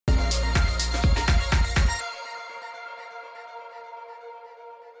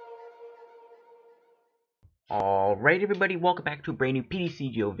Alright everybody, welcome back to a brand new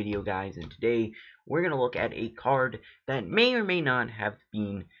Ptcgo video guys, and today we're going to look at a card that may or may not have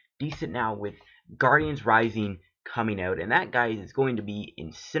been decent now with Guardians Rising coming out, and that guys is going to be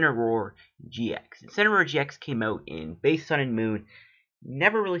Incineroar GX. Incineroar GX came out in Base Sun and Moon,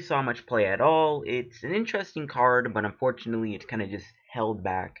 never really saw much play at all. It's an interesting card, but unfortunately it's kind of just held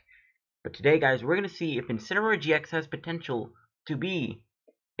back. But today guys, we're going to see if Incineroar GX has potential to be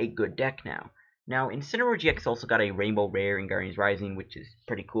a good deck now. Now, Incineroar GX also got a Rainbow Rare in Guardians Rising, which is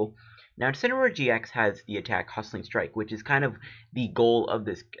pretty cool. Now, Incineroar GX has the attack Hustling Strike, which is kind of the goal of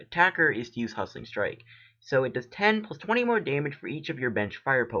this attacker, is to use Hustling Strike. So it does 10 plus 20 more damage for each of your bench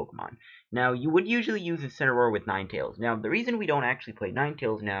fire Pokemon. Now, you would usually use Incineroar with Ninetales. Now, the reason we don't actually play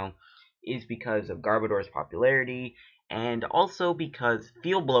Ninetales now is because of Garbodor's popularity, and also because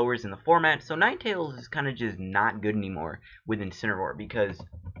Field Blower's in the format, so Ninetales is kind of just not good anymore with Incineroar, because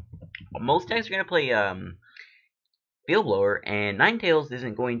most decks are going to play Field Blower, and Ninetales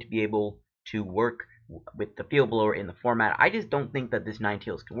isn't going to be able to work with the Field Blower in the format. I just don't think that this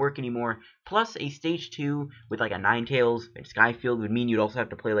Ninetales can work anymore. Plus, a Stage 2 with like a Ninetales and Skyfield would mean you'd also have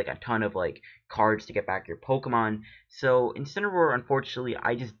to play like a ton of like cards to get back your Pokemon. So Incineroar, unfortunately,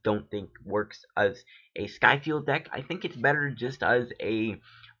 I just don't think works as a Skyfield deck. I think it's better just as a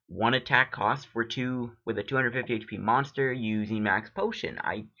one attack cost for 2 with a 250 HP monster using Max Potion.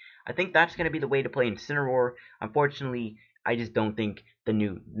 I think that's going to be the way to play Incineroar. Unfortunately, I just don't think the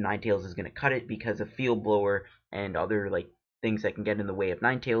new Ninetales is going to cut it because of Field Blower and other like things that can get in the way of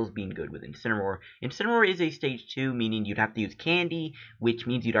Ninetales being good with Incineroar. Incineroar is a Stage 2, meaning you'd have to use Candy, which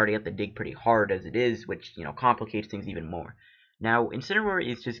means you'd already have to dig pretty hard as it is, which, you know, complicates things even more. Now, Incineroar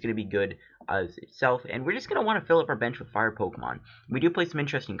is just going to be good as itself, and we're just going to want to fill up our bench with fire Pokemon. We do play some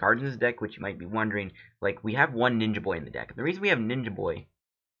interesting cards in this deck, which you might be wondering. Like, we have one Ninja Boy in the deck. The reason we have Ninja Boy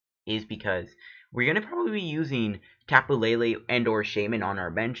is because we're going to probably be using Tapu Lele and or Shaymin on our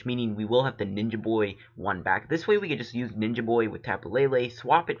bench, meaning we will have the Ninja Boy one back. This way we can just use Ninja Boy with Tapu Lele,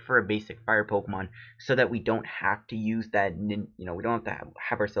 swap it for a basic fire Pokemon, so that we don't have to use that, we don't have to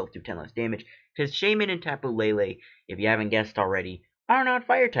have ourselves do 10 less damage, because Shaymin and Tapu Lele, if you haven't guessed already, are not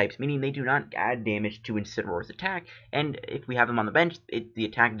fire types, meaning they do not add damage to Incineroar's attack, and if we have them on the bench, the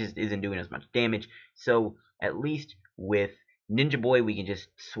attack just isn't doing as much damage. So at least with Ninja Boy, we can just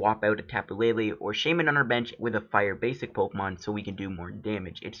swap out a Tapu Lele or Shaymin on our bench with a fire basic Pokemon so we can do more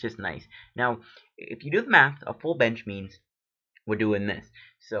damage. It's just nice. Now, if you do the math, a full bench means we're doing this.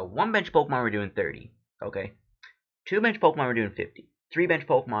 So, one bench Pokemon, we're doing 30. Okay? Two bench Pokemon, we're doing 50. Three bench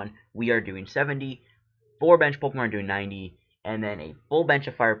Pokemon, we are doing 70. Four bench Pokemon, we're doing 90. And then a full bench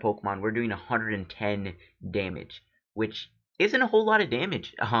of fire Pokemon, we're doing 110 damage, which isn't a whole lot of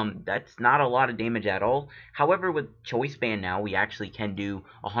damage. That's not a lot of damage at all. However, with Choice Band now, we actually can do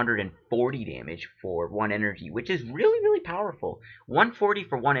 140 damage for 1 energy, which is really, really powerful. 140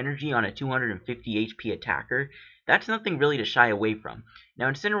 for 1 energy on a 250 HP attacker, that's nothing really to shy away from. Now,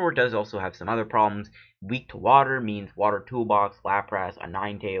 Incineroar does also have some other problems. Weak to water means Water Toolbox, Lapras, a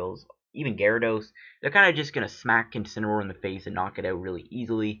Ninetales, even Gyarados. They're kind of just going to smack Incineroar in the face and knock it out really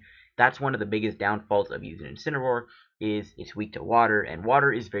easily. That's one of the biggest downfalls of using Incineroar, is it's weak to water, and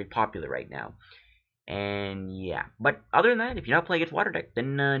water is very popular right now. And yeah, but other than that, if you're not playing against water deck,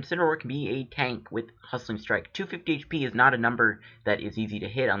 then Incineroar can be a tank with Hustling Strike. 250 HP is not a number that is easy to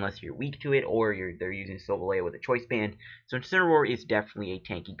hit unless you're weak to it, or they're using Solgaleo with a Choice Band. So Incineroar is definitely a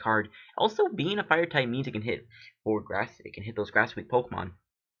tanky card. Also, being a fire type means it can hit forward grass. It can hit those grass weak Pokemon.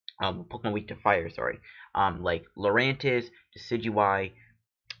 Pokemon weak to fire, sorry. Like Lurantis, Decidueye.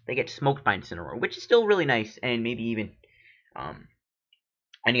 They get smoked by Incineroar, which is still really nice, and maybe even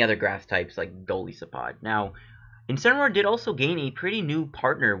any other grass types like Golisopod. Now, Incineroar did also gain a pretty new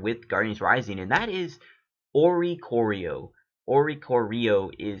partner with Guardians Rising, and that is Oricorio.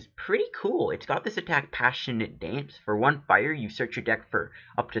 Oricorio is pretty cool. It's got this attack Passionate Dance. For 1 fire, you search your deck for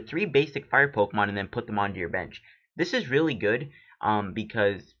up to 3 basic fire Pokemon and then put them onto your bench. This is really good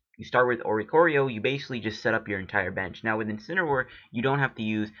because you start with Oricorio, you basically just set up your entire bench. Now with Incineroar, you don't have to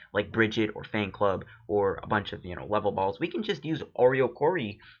use like Bridget or Fan Club or a bunch of, level balls. We can just use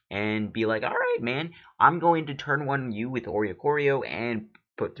Oricorio and be like, alright man, I'm going to turn 1 you with Oricorio and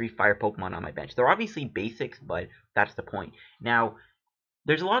put 3 fire Pokemon on my bench. They're obviously basics, but that's the point. Now,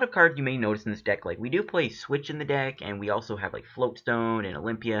 there's a lot of cards you may notice in this deck. Like, we do play Switch in the deck, and we also have like Floatstone and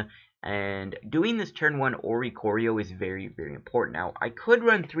Olympia. And doing this turn 1 Oricorio is very, very important. Now, I could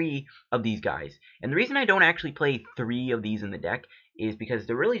run 3 of these guys. And the reason I don't actually play 3 of these in the deck is because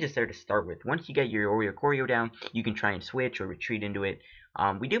they're really just there to start with. Once you get your Oricorio down, you can try and switch or retreat into it.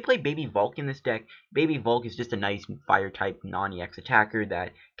 We do play Baby Volk in this deck. Baby Volk is just a nice fire-type non-EX attacker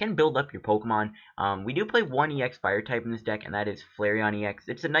that can build up your Pokemon. We do play one EX fire-type in this deck, and that is Flareon-EX.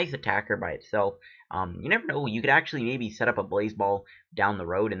 It's a nice attacker by itself. You never know, you could actually maybe set up a Blaze Ball down the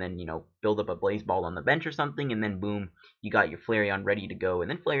road and then, build up a Blaze Ball on the bench or something, and then boom, you got your Flareon ready to go, and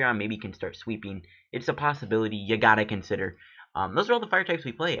then Flareon maybe can start sweeping. It's a possibility you gotta consider. Those are all the fire types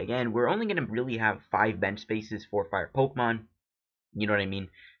we play. Again, we're only going to really have 5 bench spaces for fire Pokemon. You know what I mean?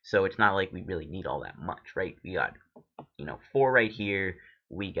 So it's not like we really need all that much, right? We got, 4 right here.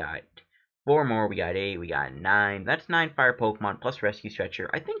 We got 4 more. We got 8. We got 9. That's 9 fire Pokemon plus Rescue Stretcher.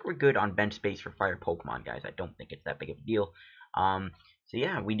 I think we're good on bench space for fire Pokemon, guys. I don't think it's that big of a deal. So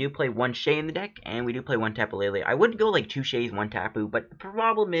yeah, we do play 1 Shay in the deck, and we do play 1 Tapu Lele. I would go like 2 Shays, 1 Tapu, but the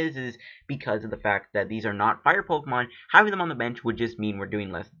problem is because of the fact that these are not fire Pokemon, having them on the bench would just mean we're doing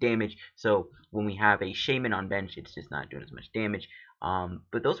less damage. So when we have a Shaymin on bench, it's just not doing as much damage.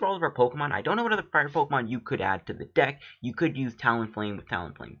 But those are all of our Pokemon. I don't know what other fire Pokemon you could add to the deck. You could use Talonflame with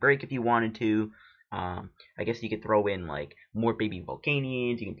Talonflame Break if you wanted to. I guess you could throw in like more baby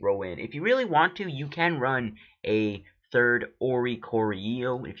Volcanions. You can throw in, if you really want to, you can run a 3rd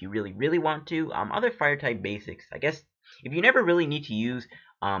Oricorio if you really want to. Other fire type basics, I guess if you never really need to use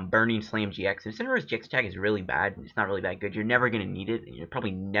Burning Slam GX, Incineroar's GX attack is really bad. It's not really that good. You're never going to need it, and you're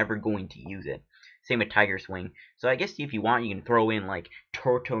probably never going to use it. Same with Tiger Swing. So I guess if you want, you can throw in like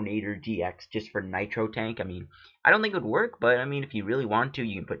Turtonator GX just for Nitro Tank. I mean, I don't think it would work, but I mean, if you really want to,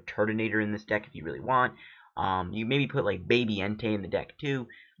 you can put Turtonator in this deck if you really want. You maybe put like Baby Entei in the deck too.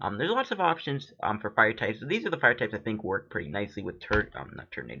 There's lots of options for fire types. So these are the fire types I think work pretty nicely with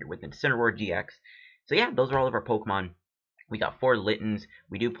with Incineroar GX. So yeah, those are all of our Pokemon. We got 4 Littens.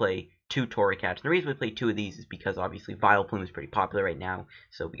 We do play 2 Torracats. The reason we play 2 of these is because obviously Vileplume is pretty popular right now,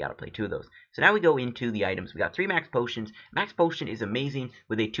 so we gotta play 2 of those. So now we go into the items. We got 3 Max Potions. Max Potion is amazing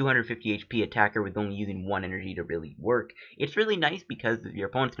with a 250 HP attacker with only using 1 energy to really work. It's really nice because if your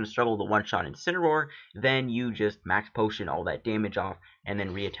opponent's gonna struggle to one-shot Incineroar, then you just Max Potion all that damage off and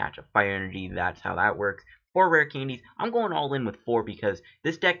then reattach a fire energy. That's how that works. 4 rare candies. I'm going all in with 4 because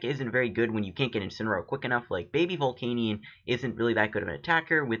this deck isn't very good when you can't get Incineroar quick enough. Like, Baby Volcanion isn't really that good of an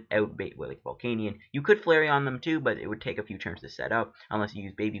attacker without Volcanion. You could Flareon them too, but it would take a few turns to set up unless you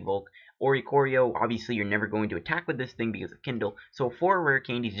use Baby Volk. Oricorio, obviously you're never going to attack with this thing because of Kindle. So 4 rare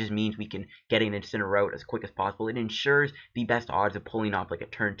candies just means we can get an Incineroar out as quick as possible. It ensures the best odds of pulling off like a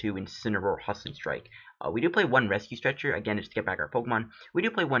turn 2 Incineroar Hustling Strike. We do play 1 Rescue Stretcher, again, just to get back our Pokemon. We do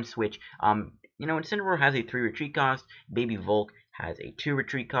play 1 Switch. Incineroar has a 3 retreat cost, Baby Volk has a 2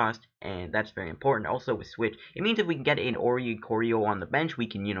 retreat cost, and that's very important. Also with Switch, it means if we can get an Oricorio on the bench, we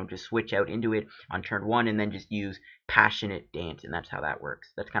can, just switch out into it on turn 1 and then just use Passionate Dance, and that's how that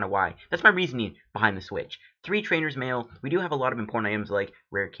works. That's kind of why. That's my reasoning behind the Switch. 3 Trainer's Mail. We do have a lot of important items like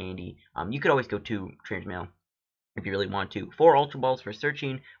Rare Candy. You could always go 2 Trainer's Mail if you really want to. 4 Ultra Balls for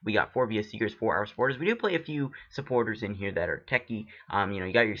searching. We got 4 VS Seekers, 4 our supporters. We do play a few supporters in here that are techie.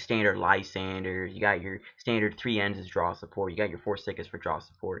 You got your standard Lysandre, you got your standard 3 Ends as draw support, you got your 4 Sickers for draw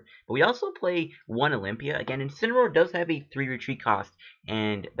support. But we also play 1 Olympia. Again, Incineroar does have a 3 retreat cost,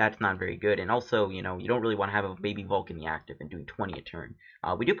 and that's not very good. And also, you don't really want to have a Baby Volk in the active and doing 20 a turn.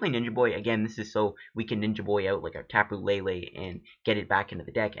 We do play Ninja Boy. Again, this is so we can Ninja Boy out like our Tapu Lele and get it back into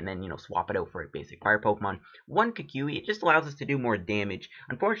the deck, and then, swap it out for a basic fire Pokemon. 1 Kukui, it just allows us to do more damage.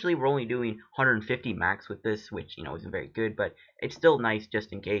 Unfortunately, we're only doing 150 max with this, which, isn't very good, but it's still nice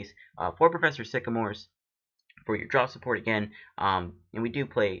just in case. 4 Professor Sycamores for your draw support again, and we do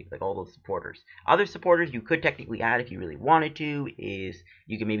play like all those supporters. Other supporters you could technically add if you really wanted to is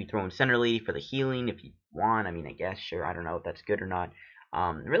you can maybe throw in Center Lady for the healing if you want. I mean, I guess, sure, I don't know if that's good or not.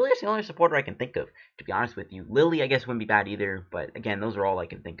 Really, that's the only supporter I can think of, to be honest with you. Lily, I guess, wouldn't be bad either, but again, those are all I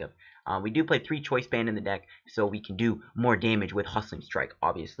can think of. We do play 3 Choice Band in the deck, so we can do more damage with Hustling Strike,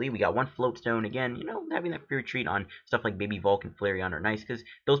 obviously. We got 1 Float Stone, again, having that free retreat on stuff like Baby Volk and Flareon are nice, because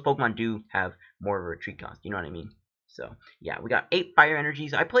those Pokemon do have more of a retreat cost, you know what I mean? So, yeah, we got 8 Fire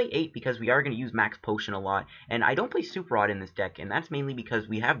Energies. I play 8 because we are going to use Max Potion a lot, and I don't play Super Rod in this deck, and that's mainly because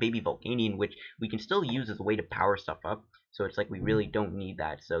we have Baby Volcanion, which we can still use as a way to power stuff up. So it's like we really don't need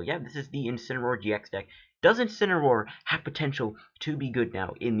that. So yeah, this is the Incineroar GX deck. Does Incineroar have potential to be good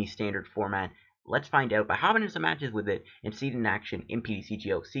now in the standard format? Let's find out by hopping into some matches with it and see it in action in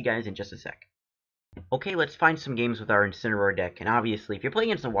Ptcgo. See you guys in just a sec. Okay, let's find some games with our Incineroar deck. And obviously, if you're playing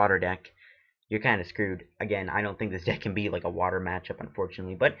against a water deck, you're kind of screwed. Again, I don't think this deck can be like a water matchup,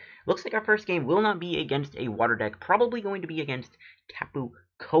 unfortunately. But looks like our first game will not be against a water deck. Probably going to be against Tapu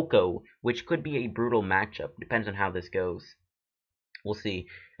Koko, which could be a brutal matchup. Depends on how this goes. We'll see.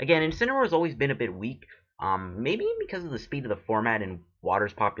 Again, Incineroar has always been a bit weak. Maybe because of the speed of the format and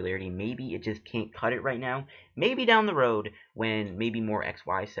Water's popularity, maybe it just can't cut it right now. Maybe down the road, when maybe more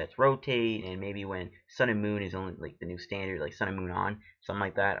XY sets rotate, and maybe when Sun and Moon is only like the new standard, like Sun and Moon on, something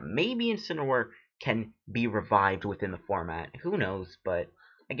like that, maybe Incineroar can be revived within the format. Who knows? But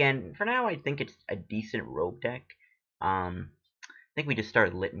again, for now, I think it's a decent rogue deck. I think we just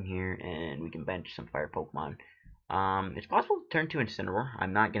start Litten here, and we can bench some fire Pokemon. It's possible to turn to Incineroar.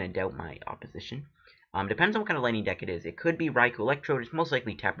 I'm not going to doubt my opposition. Depends on what kind of lightning deck it is. It could be Raikou Electrode. It's most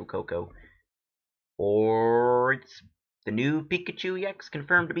likely Tapu Koko. Or it's the new Ptcgo EX,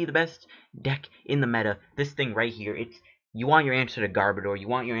 confirmed to be the best deck in the meta. This thing right here, it's you want your answer to Garbodor, you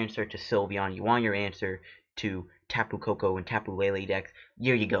want your answer to Sylveon, you want your answer to Tapu Koko and Tapu Lele decks.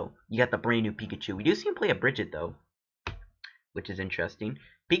 Here you go. You got the brand new Pikachu. We do see him play a Bridget, though, which is interesting.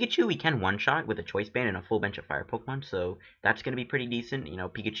 Pikachu we can one-shot with a Choice Band and a full bench of fire Pokemon, so that's going to be pretty decent. You know,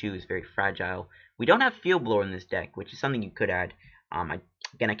 Pikachu is very fragile. We don't have Field Blower in this deck, which is something you could add.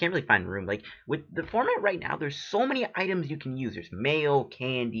 Again, I can't really find room. Like, with the format right now, there's so many items you can use. There's Mayo,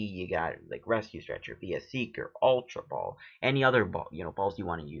 Candy, you got, like, Rescue Stretcher, VS Seeker, Ultra Ball, any other ball, balls you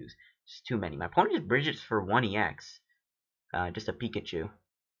want to use. It's too many. My opponent is Bridget's for 1EX. Just a Pikachu.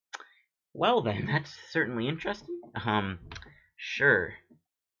 Well, then, that's certainly interesting. Sure.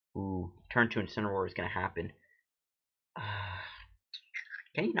 Ooh, turn to Incineroar is going to happen.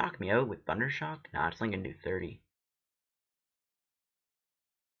 Can he knock me out with Thundershock? Nah, it's only going to do 30.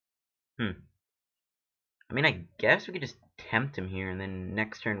 I mean, I guess we could just tempt him here, and then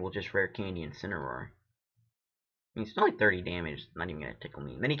next turn we'll just Rare Candy Incineroar. I mean, it's only 30 damage. It's not even going to tickle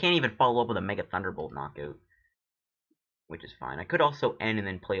me. And then he can't even follow up with a Mega Thunderbolt knockout, which is fine. I could also end and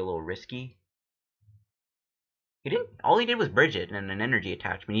then play a little risky. He didn't. All he did was Bridget and an energy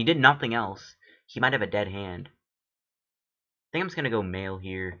attachment. He did nothing else. He might have a dead hand. I think I'm just gonna go male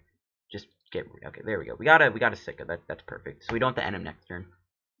here. Just get. Okay, there we go. We got a Sika. That's perfect. So we don't have to end him next turn.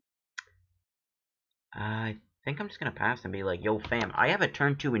 I think I'm just gonna pass and be like, yo, fam, I have a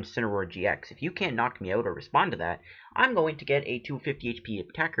turn 2 Incineroar GX. If you can't knock me out or respond to that, I'm going to get a 250 HP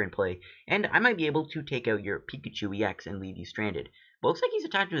attacker in play, and I might be able to take out your Pikachu EX and leave you stranded. But looks like he's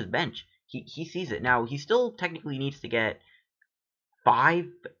attached to his bench. He sees it. Now, he still technically needs to get 5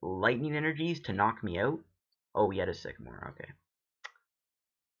 lightning energies to knock me out. Oh, he had a Sycamore. Okay.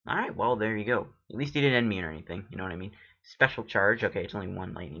 Alright, well, there you go. At least he didn't end me or anything. You know what I mean? Special charge. Okay, it's only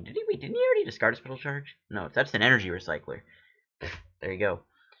 1 lightning. Didn't he already discard a special charge? No, that's an energy recycler. There you go.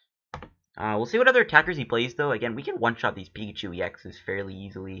 We'll see what other attackers he plays, though. Again, we can one-shot these Pikachu EXs fairly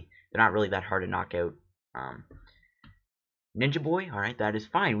easily. They're not really that hard to knock out. Ninja Boy, alright, that is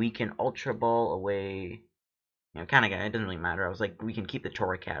fine. We can Ultra Ball away. It doesn't really matter. I was like, we can keep the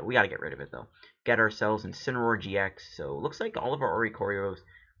Torracat. We gotta get rid of it, though. Get ourselves Incineroar GX. So, looks like all of our Oricorios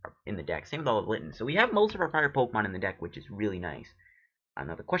are in the deck. Same with all of Litten. So, we have most of our fire Pokemon in the deck, which is really nice.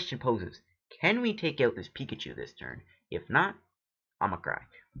 Now, the question poses, can we take out this Pikachu this turn? If not, I'ma cry.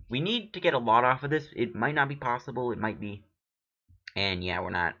 We need to get a lot off of this. It might not be possible. It might be. And, yeah,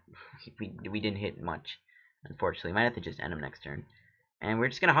 we're not. We didn't hit much. Unfortunately, might have to just end him next turn. And we're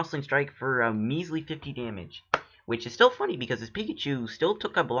just going to Hustling Strike for a measly 50 damage. Which is still funny because this Pikachu still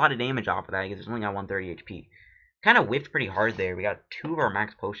took up a lot of damage off of that because it's only got 130 HP. Kind of whiffed pretty hard there. We got 2 of our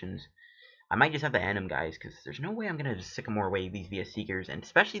max potions. I might just have to end him, guys, because there's no way I'm going to just Sycamore away these VS Seekers, and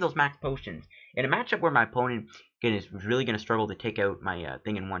especially those max potions. In a matchup where my opponent is really going to struggle to take out my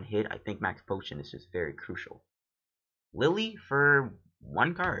thing in one hit, I think max potion is just very crucial. Lily for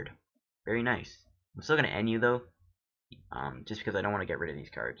 1 card. Very nice. I'm still going to end you, though, just because I don't want to get rid of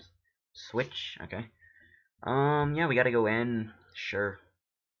these cards. Switch, okay. Yeah, we gotta go in. Sure.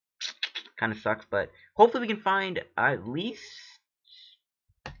 Kind of sucks, but hopefully we can find at least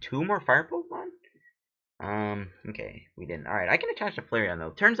 2 more fire Pokemon. Okay, we didn't. Alright, I can attach a Flareon, though.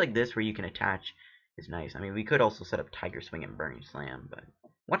 Turns like this where you can attach is nice. I mean, we could also set up Tiger Swing and Burning Slam, but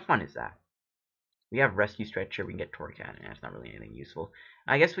what fun is that? We have Rescue Stretcher, we can get Torracat, and that's not really anything useful.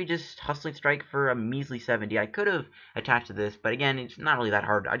 I guess we just Hustling Strike for a measly 70. I could have attached to this, but again, it's not really that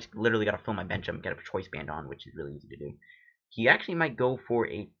hard. I just literally got to fill my bench up and get a Choice Band on, which is really easy to do. He actually might go for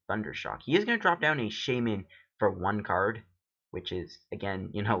a Thundershock. He is going to drop down a Shaymin for 1 card, which is,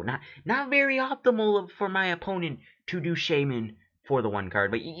 again, not very optimal for my opponent to do Shaymin for the 1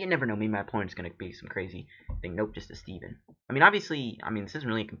 card, but you never know. Maybe my opponent's going to be some crazy thing. Nope, just a Steven. I mean, obviously, this isn't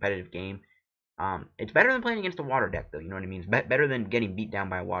really a competitive game. It's better than playing against a water deck, though, you know what I mean? It's better than getting beat down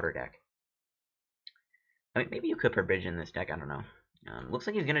by a water deck. I mean, maybe you could put Bridge in this deck, I don't know. Looks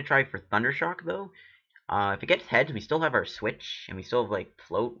like he's going to try for Thundershock, though. If it gets heads, we still have our Switch, and we still have, like,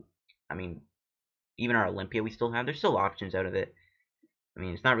 Float. I mean, even our Olympia we still have. There's still options out of it. I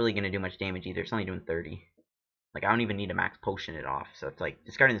mean, it's not really going to do much damage either. It's only doing 30. Like, I don't even need to max potion it off. So it's like,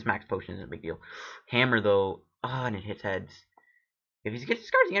 discarding this max potion isn't a big deal. Hammer, though, and it hits heads. If he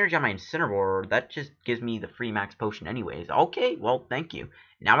discards the energy on my Incineroar, that just gives me the free max potion anyways. Okay, well, thank you.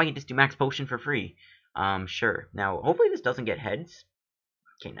 Now I can just do max potion for free. Sure. Now, hopefully this doesn't get heads.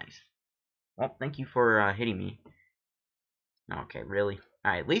 Okay, nice. Well, thank you for hitting me. Okay, really?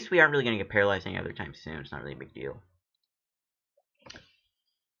 Alright, at least we aren't really going to get paralyzed any other time soon. It's not really a big deal.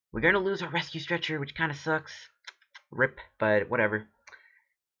 We're going to lose our Rescue Stretcher, which kind of sucks. Rip, but whatever.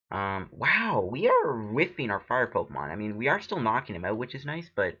 Wow, we are whiffing our fire Pokemon. I mean, we are still knocking him out, which is nice,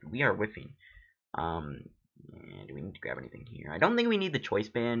 but we are whiffing. Do we need to grab anything here? I don't think we need the Choice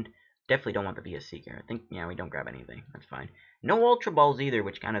Band. Definitely don't want the VS Seeker. I think, yeah, we don't grab anything. That's fine. No Ultra Balls either,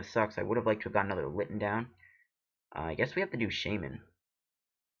 which kind of sucks. I would have liked to have gotten another Litten down. I guess we have to do Shaymin.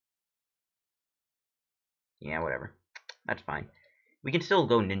 Yeah, whatever. That's fine. We can still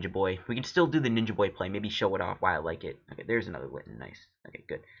go Ninja Boy. We can still do the Ninja Boy play. Maybe show it off why I like it. Okay, there's another Litten. Nice. Okay,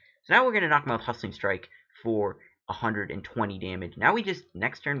 good. So now we're going to knock him out with Hustling Strike for 120 damage. Now we just,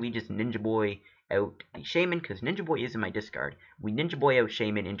 next turn, we just Ninja Boy out the Shaymin, because Ninja Boy is in my discard. We Ninja Boy out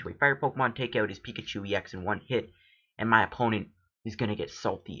Shaymin into a Fire Pokemon, take out his Ptcgo in one hit, and my opponent is going to get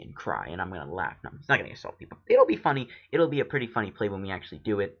salty and cry, and I'm going to laugh. No, it's not going to get salty, but it'll be funny. It'll be a pretty funny play when we actually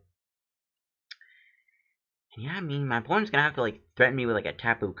do it. And yeah, I mean, my opponent's going to have to, like, threaten me with, like, a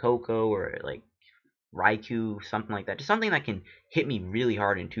Tapu Koko or, like, Raikou, something like that. Just something that can hit me really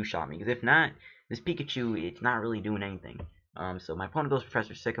hard and two-shot me, because if not, this Pikachu, it's not really doing anything. So my opponent goes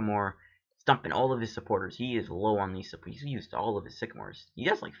Professor Sycamore, stumping all of his supporters. He is low on these supporters. He's used all of his Sycamores. He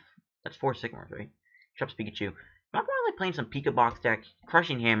has, like, that's 4 Sycamores, right? Chops Pikachu. My opponent, like, playing some Pika Box deck,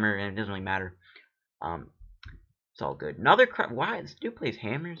 Crushing Hammer, and it doesn't really matter. It's all good. Another why? This dude plays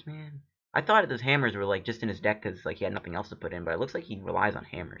hammers, man. I thought those hammers were, like, just in his deck because, like, he had nothing else to put in, but it looks like he relies on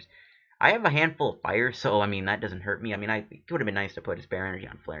hammers. I have a handful of fire, so, I mean, that doesn't hurt me. I mean, it would have been nice to put his spare energy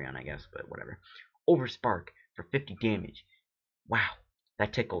on Flareon, I guess, but whatever. Overspark for 50 damage. Wow,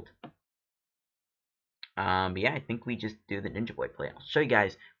 that tickled. But yeah, I think we just do the Ninja Boy play. I'll show you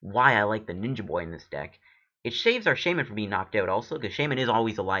guys why I like the Ninja Boy in this deck. It saves our Shaymin from being knocked out also, because Shaymin is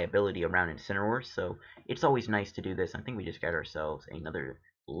always a liability around Incineroar, so it's always nice to do this. I think we just got ourselves another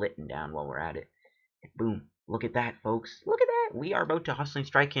Litten down while we're at it. And boom. Look at that, folks. Look at that. We are about to Hustling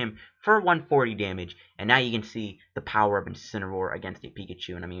Strike him for 140 damage. And now you can see the power of Incineroar against a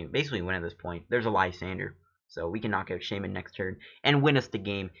Pikachu. And I mean, basically win at this point. There's a Lysandre. So we can knock out Shaymin next turn and win us the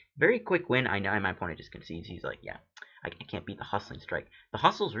game. Very quick win. I know my opponent just concedes. He's like, yeah, I can't beat the Hustling Strike. The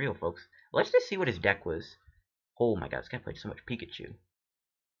hustle's real, folks. Let's just see what his deck was. Oh my god, this guy played so much Pikachu.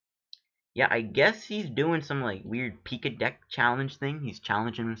 Yeah, I guess he's doing some, like, weird Pika deck challenge thing. He's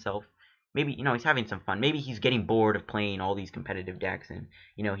challenging himself. Maybe, you know, he's having some fun. Maybe he's getting bored of playing all these competitive decks, and,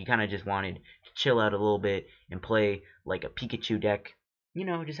 you know, he kind of just wanted to chill out a little bit and play, like, a Pikachu deck. You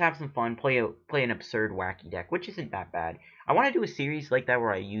know, just have some fun, play an absurd, wacky deck, which isn't that bad. I want to do a series like that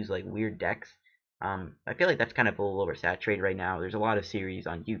where I use, like, weird decks. I feel like that's kind of a little oversaturated right now. There's a lot of series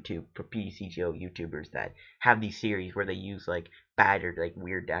on YouTube for Ptcgo YouTubers that have these series where they use, like, bad or, like,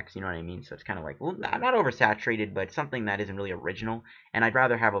 weird decks, you know what I mean? So it's kind of like, well, not oversaturated, but something that isn't really original. And I'd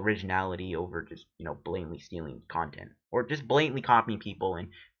rather have originality over just, you know, blatantly stealing content. Or just blatantly copying people and,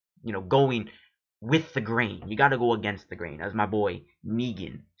 you know, going with the grain. You gotta go against the grain, as my boy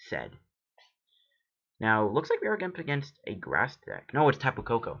Negan said. Now, looks like we are up against a grass deck. No, it's Tapu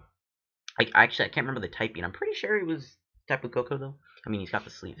Koko. Actually, I can't remember the typing. I'm pretty sure it was Tapu Koko, though. I mean, he's got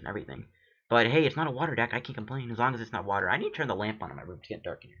the sleeves and everything. But hey, it's not a water deck. I can't complain as long as it's not water. I need to turn the lamp on in my room. It's getting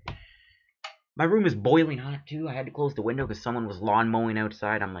dark in here. My room is boiling hot, too. I had to close the window because someone was lawn mowing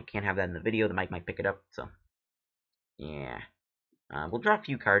outside. I'm like, can't have that in the video. The mic might pick it up, so. Yeah. We'll draw a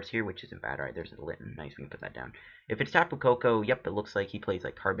few cards here, which isn't bad. Alright, there's a Litten. Nice, we can put that down. If it's Tapu Koko, yep, it looks like he plays,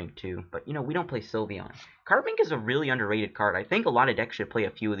 like, Carbink, too. But, you know, we don't play Sylveon. Carbink is a really underrated card. I think a lot of decks should play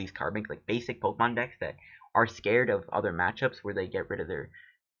a few of these Carbink, like, basic Pokemon decks that are scared of other matchups where they get rid of their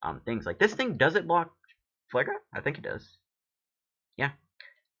things. Like, this thing, does it block Flareon? I think it does. Yeah.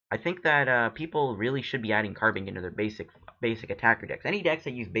 I think that people really should be adding Carbink into their basic attacker decks. Any decks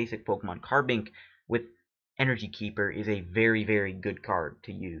that use basic Pokemon, Carbink with Energy Keeper is a very, very good card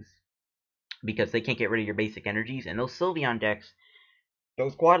to use. Because they can't get rid of your basic energies. And those Sylveon decks,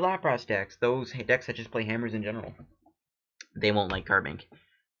 those Quad Lapras decks, those decks that just play hammers in general, they won't like Carbink.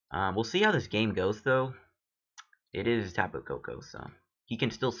 We'll see how this game goes, though. It is Tapu Koko, so he can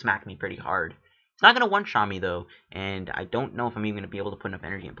still smack me pretty hard. It's not going to one-shot me, though, and I don't know if I'm even going to be able to put enough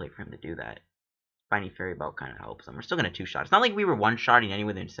energy in play for him to do that. Finding Fairy Belt kind of helps him. We're still going to two-shot. It's not like we were one-shotting any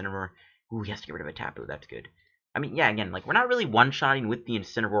with Incineroar. Ooh, he has to get rid of a Tapu. That's good. I mean, yeah, again, like, we're not really one-shotting with the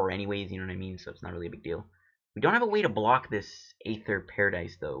Incineroar anyways, you know what I mean? So it's not really a big deal. We don't have a way to block this Aether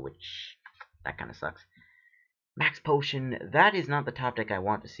Paradise, though, which, that kind of sucks. Max Potion, that is not the top deck I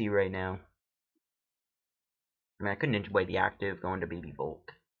want to see right now. I mean, I could Ninja Boy the active, go into Baby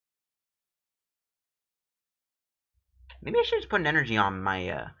Volk. Maybe I should just put an energy on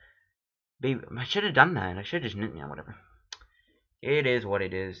my, baby. I should have done that. I should have just, yeah, whatever. It is what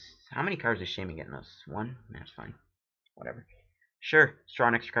it is. How many cards is Shaymin getting us? One? That's fine. Whatever. Sure, draw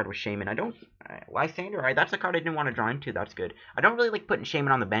an extra card with Shaymin. I don't... Lysandre? Alright, that's a card I didn't want to draw into. That's good. I don't really like putting Shaymin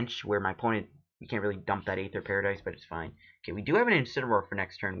on the bench where my opponent... You can't really dump that Aether Paradise, but it's fine. Okay, we do have an Incineroar for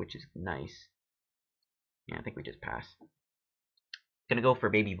next turn, which is nice. Yeah, I think we just pass. Gonna go for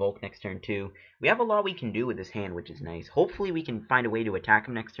Baby Volk next turn, too. We have a lot we can do with this hand, which is nice. Hopefully we can find a way to attack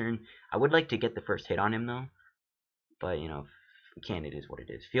him next turn. I would like to get the first hit on him, though. But, you know, if we can, it is what it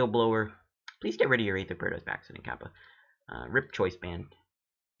is. Field Blower. Please get rid of your Aether Paradise by accident, Kappa. Rip Choice Band.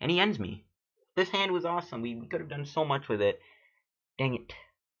 And he ends me. This hand was awesome. We could have done so much with it. Dang it.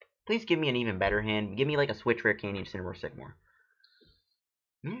 Please give me an even better hand. Give me like a Switch Rare Candy Incineroar Sycamore.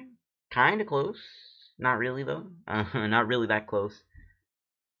 Yeah, kinda close. Not really, though. Not really that close.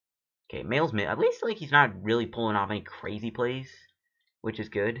 Okay, Male's mid. At least like he's not really pulling off any crazy plays, which is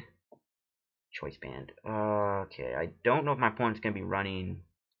good. Choice Band. Okay, I don't know if my opponent's going to be running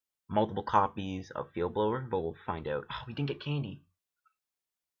multiple copies of Field Blower, but we'll find out. Oh, we didn't get candy.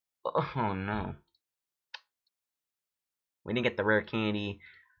 Oh, no. We didn't get the rare candy.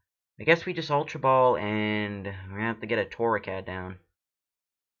 I guess we just Ultra Ball, and we're going to have to get a Torracat down.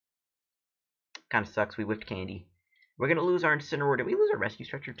 Kind of sucks. We whiffed candy. We're going to lose our Incineroar. Did we lose our Rescue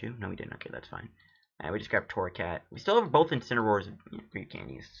Stretcher, too? No, we didn't. Okay, that's fine. We just grabbed Torracat. We still have both Incineroars and 3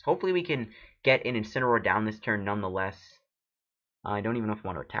 candies. Hopefully we can get an Incineroar down this turn nonetheless. I don't even know if I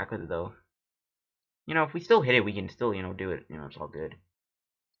want to attack with it, though. You know, if we still hit it, we can still, you know, do it. You know, it's all good.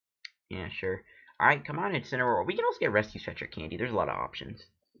 Yeah, sure. Alright, come on, Incineroar. We can also get Rescue Stretcher candy. There's a lot of options.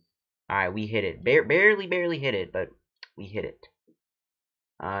 Alright, we hit it. Barely hit it, but we hit it.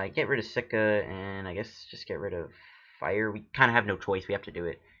 Get rid of Sika, and I guess just get rid of Fire. We kind of have no choice. We have to do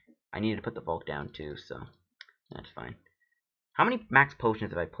it. I needed to put the Volk down, too, so that's fine. How many max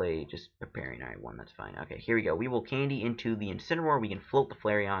potions have I played? Just preparing. Alright, 1. That's fine. Okay, here we go. We will candy into the Incineroar. We can float the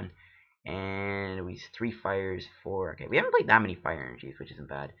Flareon. And we 3 fires for... Okay, we haven't played that many fire energies, which isn't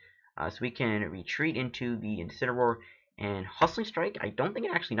bad. So we can retreat into the Incineroar. And Hustling Strike, I don't think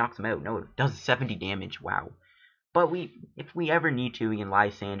it actually knocks him out. No, it does 70 damage. Wow. But if we ever need to, we can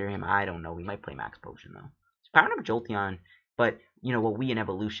Lysandre him. I don't know. We might play Max Potion, though. It's powering up Jolteon, but, you know, well, we in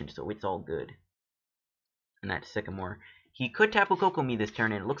Evolution, so it's all good. And that's Sycamore. He could Tapu Koko me this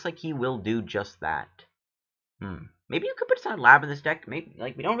turn, and it looks like he will do just that. Maybe you could put Silent Lab in this deck. Maybe,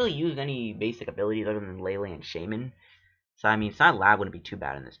 like, we don't really use any basic abilities other than Lele and Shaymin. So, I mean, Silent Lab wouldn't be too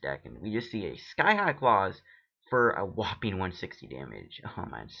bad in this deck. And we just see a Sky High Claws for a whopping 160 damage. Oh,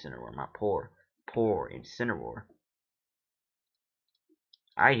 my Incineroar. My poor Incineroar.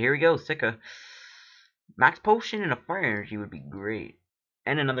 Alright, here we go. Sika. Max Potion and a Fire Energy would be great.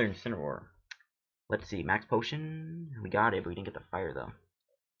 And another Incineroar. Let's see. Max Potion. We got it, but we didn't get the Fire, though.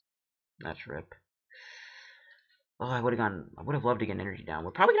 That's rip. Oh, I would have loved to get an energy down.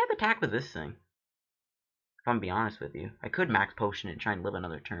 We're probably going to have to attack with this thing. If I'm going to be honest with you. I could Max Potion and try and live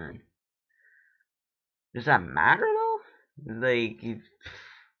another turn. Does that matter, though? Like,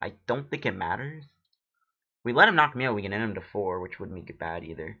 I don't think it matters. We let him knock me out, we can end him to 4, which wouldn't make it bad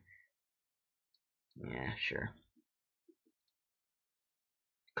either. Yeah, sure.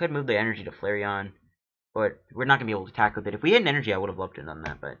 Could move the energy to Flareon, but we're not going to be able to attack with it. If we had an energy, I would have loved to have done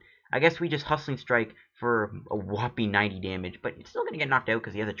that, but I guess we just Hustling Strike for a whopping 90 damage, but it's still going to get knocked out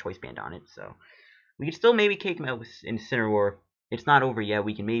because he has a Choice Band on it, so we can still maybe kick him out with Incineroar. It's not over yet.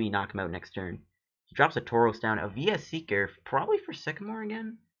 We can maybe knock him out next turn. He drops a Tauros down, a VS Seeker, probably for Sycamore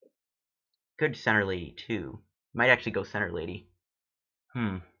again. Good Center Lady, too. Might actually go Center Lady.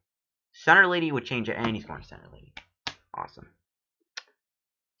 Center Lady would change it, and he's going Center Lady. Awesome.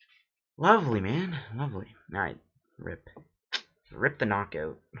 Lovely, man. Lovely. Alright, rip. Rip the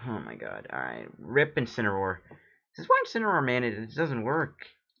knockout. Oh my god. Alright, rip Incineroar. This is why Incineroar, man, it doesn't work.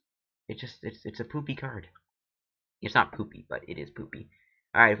 It's a poopy card. It's not poopy, but it is poopy.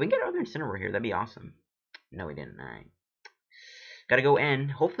 Alright, if we can get another Incineroar here, that'd be awesome. No, we didn't. Alright. Gotta go N.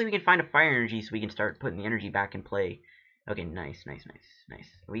 Hopefully we can find a Fire Energy so we can start putting the energy back in play. Okay, nice.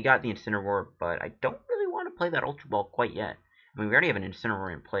 We got the Incineroar, but I don't really want to play that Ultra Ball quite yet. I mean, we already have an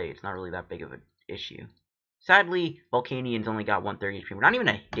Incineroar in play. It's not really that big of an issue. Sadly, Volcanion's only got 130 HP. We're not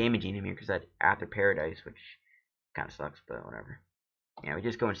even damaging him here because that Aether Paradise, which kind of sucks, but whatever. Yeah, we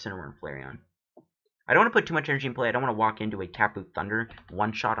just go Incineroar and Flareon. I don't want to put too much energy in play. I don't want to walk into a Tapu Thunder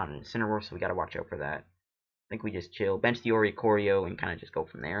one-shot on an Incineroar, so we got to watch out for that. think we just chill. Bench the Oricorio and kind of just go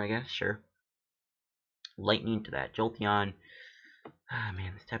from there, I guess. Sure. Lightning to that Jolteon. Ah,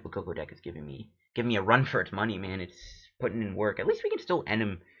 man, this Tapu Koko deck is giving me a run for its money, man. It's putting in work. At least we can still end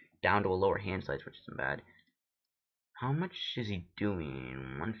him down to a lower hand size, which isn't bad. How much is he doing?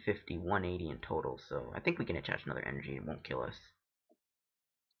 150, 180 in total, so I think we can attach another energy. It won't kill us.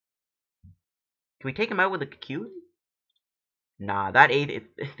 Can we take him out with a Kukui? Nah, that if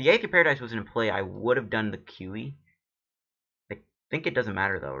the Aether Paradise wasn't in play, I would have done the Kukui. I think it doesn't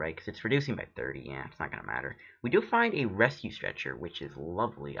matter though, right? Because it's reducing by 30. Yeah, it's not gonna matter. We do find a Rescue Stretcher, which is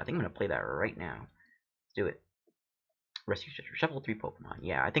lovely. I think I'm gonna play that right now. Let's do it. Rescue Stretcher. Shuffle 3 Pokemon.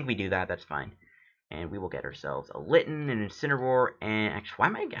 Yeah, I think we do that. That's fine. And we will get ourselves a Litten, an Incineroar, and actually, why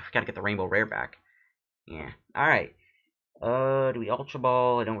am I gotta get the Rainbow Rare back? Yeah. All right. Do we Ultra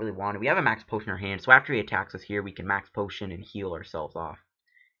Ball? I don't really want to. We have a Max Potion in our hand, so after he attacks us here, we can Max Potion and heal ourselves off.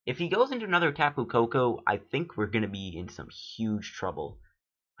 If he goes into another Tapu Koko, I think we're going to be in some huge trouble.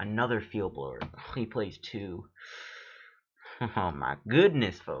 Another Field Blower. Oh, he plays 2. Oh my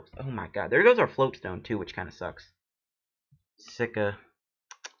goodness, folks. Oh my god. There goes our Float Stone, too, which kind of sucks. Sika.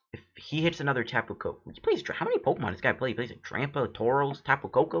 If he hits another Tapu Koko, he plays, how many Pokemon this guy plays? He plays a Drampa, Tauros, Tapu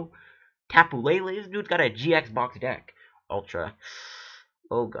Koko, Tapu Lele. This dude's got a GX box deck. Ultra.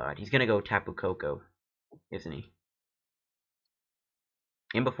 Oh god, he's gonna go Tapu Koko, isn't he?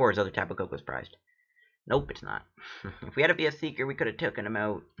 And before his other Tapu Koko was prized. Nope, it's not. If we had a VS Seeker, we could have taken him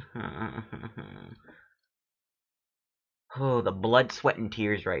out. Oh, the blood, sweat, and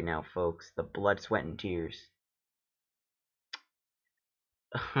tears right now, folks. The blood, sweat, and tears.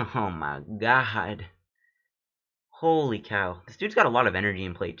 Oh my god. Holy cow. This dude's got a lot of energy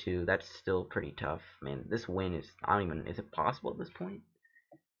in play, too. That's still pretty tough. Man, this win is, I don't even, is it possible at this point?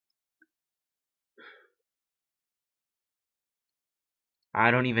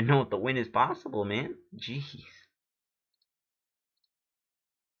 I don't even know if the win is possible, man. Jeez.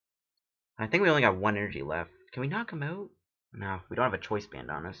 I think we only got 1 energy left. Can we knock him out? No, we don't have a choice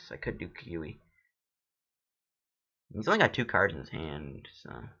band on us. I could do Kukui. He's only got 2 cards in his hand, so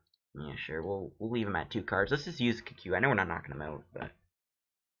yeah, sure. We'll leave him at 2 cards. Let's just use Kukui. I know we're not knocking him out, but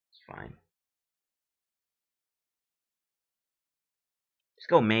it's fine. Let's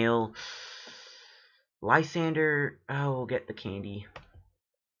go male. Lysandre. Oh, we'll get the candy.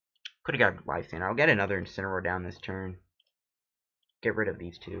 Could have got Lysandre. I'll get another Incineroar down this turn. Get rid of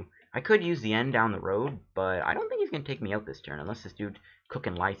these 2. I could use the end down the road, but I don't think he's going to take me out this turn unless this dude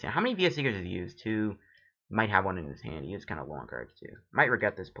cooking Lysandre. How many VS Seekers has he used? 2. Might have one in his hand. He is kind of low on cards, too. Might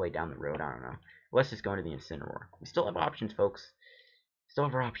regret this play down the road. I don't know. Let's just go into the Incineroar. We still have options, folks. Still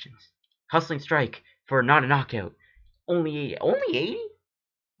have our options. Hustling Strike for not a knockout. Only 80?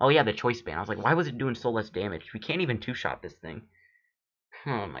 Oh, yeah, the Choice Band. I was like, why was it doing so less damage? We can't even two-shot this thing.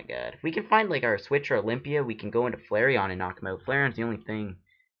 Oh, my god. If we can find, like, our Switch or Olympia, we can go into Flareon and knock him out. Flareon's the only thing.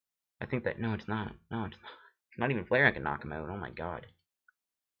 I think that... No, it's not. No, it's not. Not even Flareon can knock him out. Oh, my god.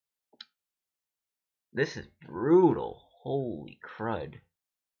 This is brutal. Holy crud.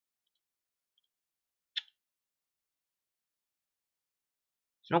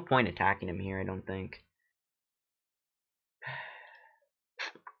 There's no point attacking him here, I don't think.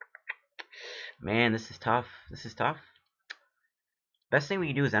 Man, this is tough. This is tough. Best thing we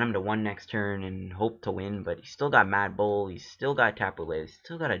can do is end him to 1 next turn and hope to win, but he's still got Mad Bull, he's still got Tapu Lele, he's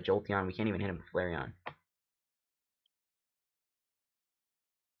still got a Jolteon, we can't even hit him with Flareon.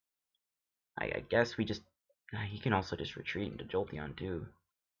 I guess we just... He can also just retreat into Jolteon, too.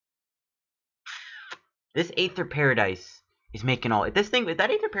 This Aether Paradise is making all... If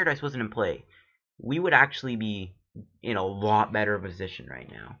that Aether Paradise wasn't in play, we would actually be in a lot better position right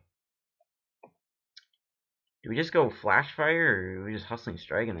now. Do we just go Flash Fire, or do we just Hustling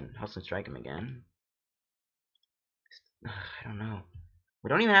Strike and then Hustling Strike him again? I don't know. We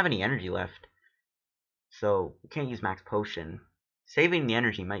don't even have any energy left. So, we can't use Max Potion. Saving the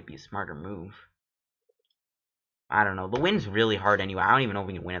energy might be a smarter move. I don't know. The win's really hard anyway. I don't even know if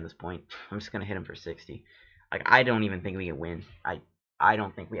we can win at this point. I'm just going to hit him for 60. Like, I don't even think we can win. I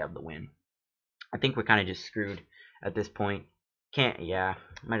don't think we have the win. I think we're kind of just screwed at this point. Yeah.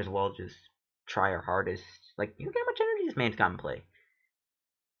 Might as well just try our hardest. Like, look how much energy this man's got in play.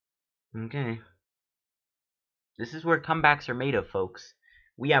 Okay. This is where comebacks are made of, folks.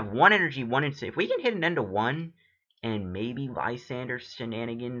 We have 1 energy, 1 instant. If we can hit an end of 1, and maybe Lysandre's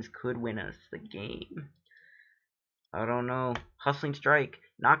shenanigans could win us the game. I don't know. Hustling Strike.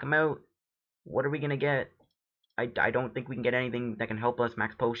 Knock him out. What are we going to get? I don't think we can get anything that can help us.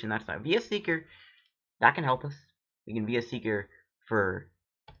 Max Potion, that's not. VS Seeker, that can help us. We can VS Seeker for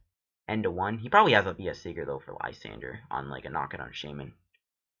end of 1. He probably has a VS Seeker, though, for Lysandre on, like, a knockout on Shaymin.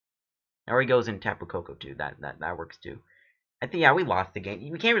 Or he goes in Tapu Koko too. That works too. I think, yeah, we lost the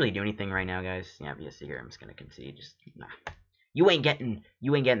game. We can't really do anything right now, guys. Yeah, via Seeker, I'm just gonna concede. Just nah. You ain't getting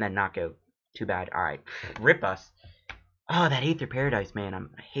that knockout. Too bad. All right, rip us. Oh, that Aether Paradise, man.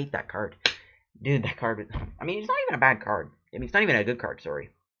 I hate that card, dude. That card. I mean, it's not even a bad card. I mean, it's not even a good card. Sorry,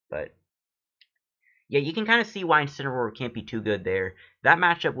 but yeah, you can kind of see why Incineroar can't be too good there. That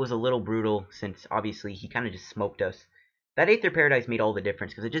matchup was a little brutal since obviously he kind of just smoked us. That Aether Paradise made all the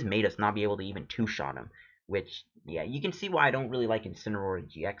difference because it just made us not be able to even two-shot him. Which, yeah, you can see why I don't really like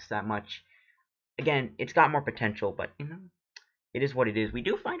Incineroar GX that much. Again, it's got more potential, but, you know, it is what it is. We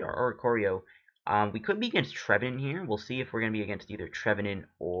do find our Oricorio. We could be against Trevenant here. We'll see if we're going to be against either Trevenant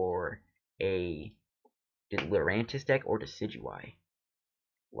or a Lurantis deck or Decidueye.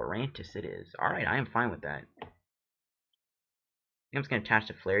 Lurantis it is. Alright, I am fine with that. I'm just going to attach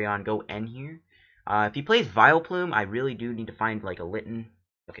the Flareon, go N here. If he plays Vileplume, I really do need to find, like, a Litten.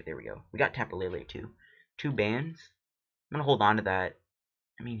 Okay, there we go. We got Tapu Lele, too. 2 bands. I'm going to hold on to that.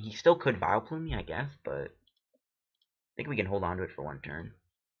 I mean, he still could Vileplume me, I guess, but I think we can hold on to it for 1 turn.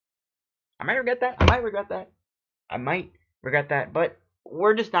 I might regret that. I might regret that, but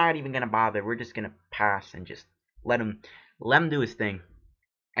we're just not even going to bother. We're just going to pass and just let him do his thing.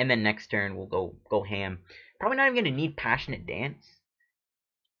 And then next turn, we'll go ham. Probably not even going to need Passionate Dance.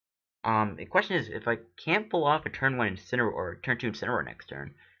 The question is, if I can't pull off a turn 1 Incineroar or turn 2 Incineroar next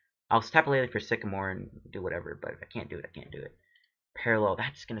turn, I'll Tapu Lele for Sycamore and do whatever. But if I can't do it, I can't do it. Parallel,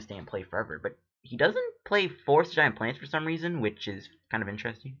 that's going to stay in play forever. But he doesn't play Force Giant Plants for some reason, which is kind of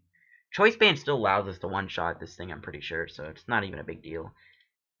interesting. Choice Band still allows us to one-shot this thing, I'm pretty sure, so it's not even a big deal.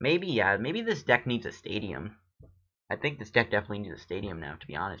 Maybe, yeah, maybe this deck needs a stadium. I think this deck definitely needs a stadium now, to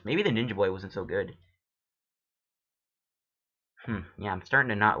be honest. Maybe the Ninja Boy wasn't so good. Yeah, I'm starting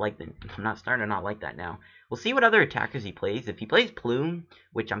to not like that now. We'll see what other attackers he plays. If he plays Plume,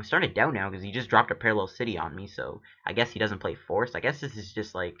 which I'm starting to doubt now because he just dropped a Parallel City on me, so I guess he doesn't play Force. I guess this is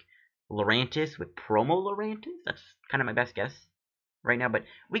just like Lurantis with Promo Lurantis. That's kind of my best guess right now, but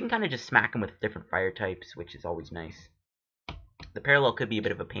we can kind of just smack him with different fire types, which is always nice. The Parallel could be a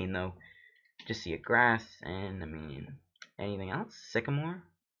bit of a pain, though. Just see a Grass, and, I mean, anything else? Sycamore?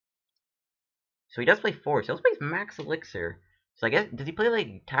 So he does play Force. He also plays Max Elixir. So I guess, does he play,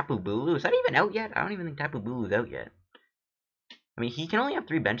 like, Tapu Bulu? Is that even out yet? I don't even think Tapu Bulu's out yet. I mean, he can only have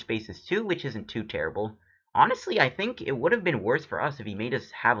 3 bench spaces, too, which isn't too terrible. Honestly, I think it would have been worse for us if he made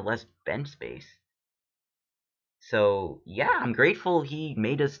us have less bench space. So, yeah, I'm grateful he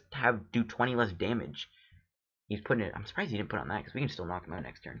made us do 20 less damage. He's putting it, I'm surprised he didn't put it on that, because we can still knock him out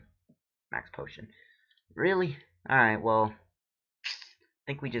next turn. Max Potion. Really? Alright, well, I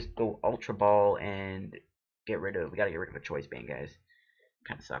think we just go Ultra Ball and we gotta get rid of a Choice Band, guys.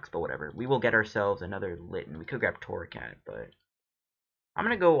 Kinda sucks, but whatever. We will get ourselves another Litten. We could grab Torracat, but I'm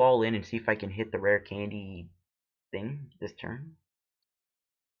gonna go all in and see if I can hit the rare candy thing this turn.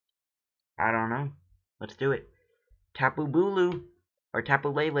 I don't know. Let's do it. Tapu Bulu. Or Tapu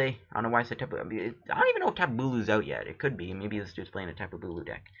Lele. I don't know why I said Tapu. I mean, I don't even know if Tapu Bulu's out yet. It could be. Maybe this dude's playing a Tapu Bulu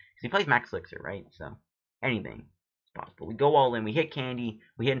deck. Because he plays Max Elixir, right? So, anything is possible. We go all in. We hit Candy.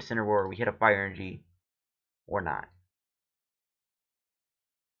 We hit Incineroar. We hit a Fire Energy. Or not.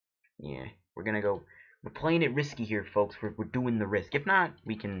 Yeah. We're going to go. We're playing it risky here, folks. We're doing the risk. If not,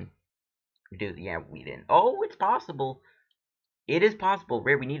 we can do. Yeah, we didn't. Oh, it's possible. It is possible.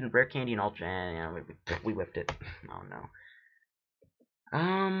 Rare. We need a rare candy and ultra. Yeah, we whipped it. Oh no.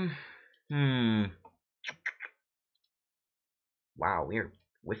 Wow, we are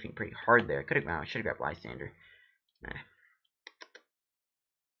whiffing pretty hard there. I should have grabbed Lysandre. Nah.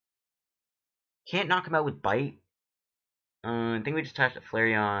 Can't knock him out with Bite. I think we just attached a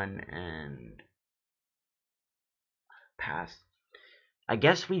Flareon and pass. I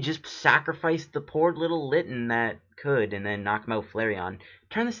guess we just sacrificed the poor little Litten that could, and then knock him out with Flareon.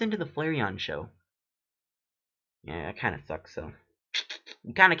 Turn this into the Flareon show. Yeah, that kind of sucks, so.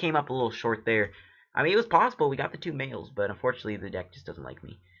 We kind of came up a little short there. I mean, it was possible. We got the 2 males, but unfortunately the deck just doesn't like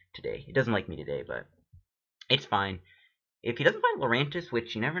me today. It doesn't like me today, but it's fine. If he doesn't find Lurantis,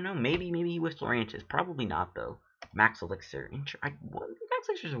 which you never know, maybe he whiffs Lurantis. Probably not, though. Max Elixir. Max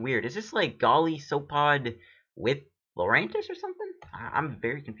Elixir's weird. Is this like Golly Sopod with Lurantis or something? I'm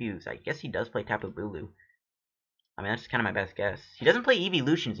very confused. I guess he does play Tapu Bulu. I mean, that's kind of my best guess. He doesn't play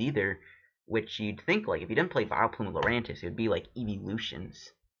Evolutions either, which you'd think, like, if he didn't play Vileplume Lurantis, it would be like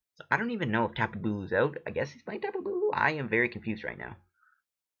Evolutions. So I don't even know if Tapu Bulu's out. I guess he's playing Tapu Bulu. I am very confused right now.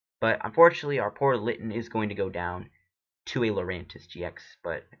 But unfortunately, our poor Litten is going to go down to a Lurantis GX,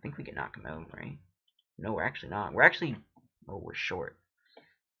 but I think we can knock him out, right? No, we're actually not. We're short.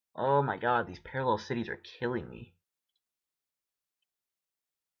 Oh my god, these parallel cities are killing me.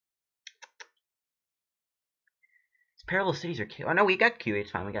 parallel cities are killing. Oh, no, we got Kiwi.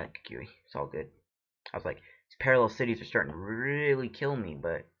 It's fine. We got Kiwi. It's all good. I was like, these parallel cities are starting to really kill me,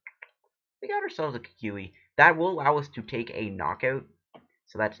 but we got ourselves a Kiwi. That will allow us to take a knockout,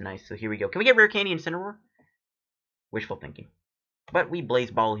 so that's nice. So here we go. Can we get Rare Candy Incineroar? Wishful thinking. But we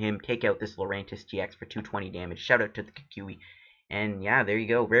Blaze Ball him, take out this Lurantis GX for 220 damage. Shout out to the Kukui. And yeah, there you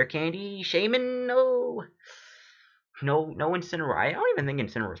go. Rare Candy, Shaymin, no. No Incineroar. I don't even think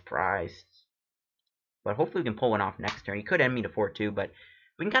Incineroar's prized. But hopefully we can pull one off next turn. He could end me to 4-2, but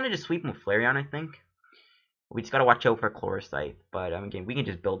we can kind of just sweep him with Flareon, I think. We just gotta watch out for Chlorocyte. But again, we can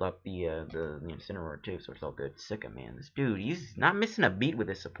just build up the Incineroar too, so it's all good. Sicka, man. This dude, he's not missing a beat with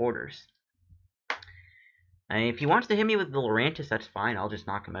his supporters. And if he wants to hit me with the Lurantis, that's fine. I'll just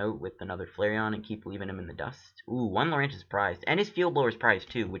knock him out with another Flareon and keep leaving him in the dust. Ooh, one Lurantis prized. And his Field Blower's prized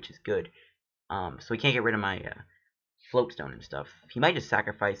too, which is good. So he can't get rid of my Floatstone and stuff. He might just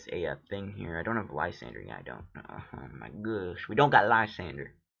sacrifice a thing here. I don't have Lysandre. Yeah, I don't. Oh my gosh. We don't got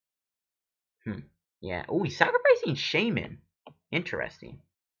Lysandre. Yeah. Ooh, he's sacrificing Shaymin. Interesting.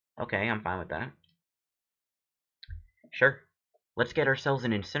 Okay, I'm fine with that. Sure. Let's get ourselves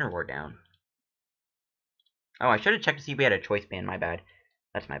an Incineroar down. Oh, I should have checked to see if we had a Choice Band. My bad.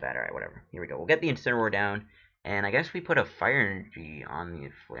 That's my bad. Alright, whatever. Here we go. We'll get the Incineroar down. And I guess we put a Fire Energy on the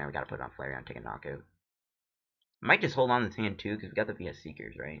Flareon. We gotta put it on Flareon, take a knockout. Might just hold on to this hand too, because we got the VS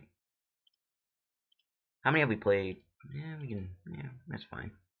Seekers, right? How many have we played? Yeah, we can. Yeah, that's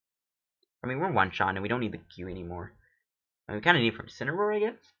fine. I mean, we're one-shot and we don't need the Q anymore. I mean, we kind of need it from Incineroar, I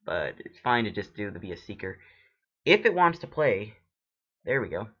guess. But it's fine to just do the VS Seeker. If it wants to play, there we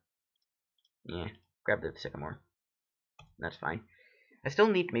go. Yeah, grab the Sycamore. That's fine. I still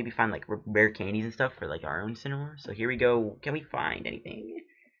need to maybe find like rare candies and stuff for like our own Incineroar. So here we go. Can we find anything?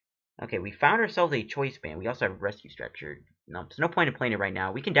 Okay, we found ourselves a Choice Band. We also have Rescue Stretcher. No, there's no point in playing it right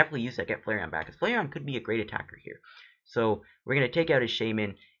now. We can definitely use that, get Flareon back, because Flareon could be a great attacker here. So we're going to take out his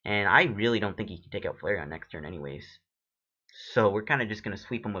Shaymin, and I really don't think he can take out Flareon next turn anyways. So we're kind of just going to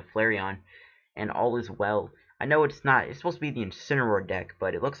sweep him with Flareon, and all is well. I know it's supposed to be the Incineroar deck,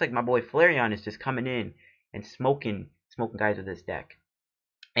 but it looks like my boy Flareon is just coming in and smoking guys with this deck.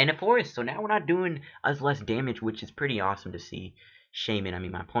 And a Forest, so now we're not doing as less damage, which is pretty awesome to see. Shaymin, I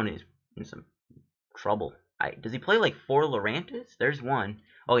mean, my opponent is in some trouble. Does he play like 4 Lurantis? There's one.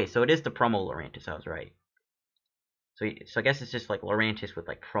 Okay, so it is the promo Lurantis, I was right. So I guess it's just like Lurantis with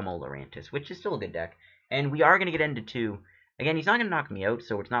like promo Lurantis, which is still a good deck. And we are going to get into 2. Again, he's not going to knock me out,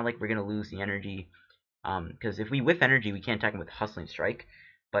 so it's not like we're going to lose the energy. Because if we whiff energy, we can't attack him with Hustling Strike.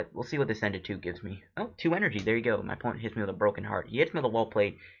 But we'll see what this end of 2 gives me. Oh, 2 energy. There you go. My opponent hits me with a broken heart. He hits me with a wall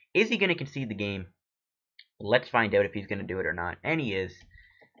plate. Is he going to concede the game? Let's find out if he's going to do it or not. And he is.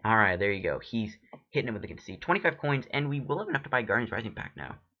 Alright, there you go. He's hitting him with the concede. 25 coins, and we will have enough to buy Guardian's Rising pack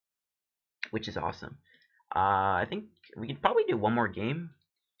now. Which is awesome. I think we could probably do one more game.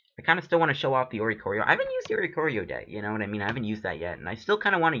 I kind of still want to show off the Oricorio. I haven't used the Oricorio deck, you know what I mean? I haven't used that yet, and I still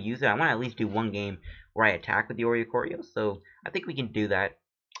kind of want to use it. I want to at least do one game where I attack with the Oricorio, so I think we can do that.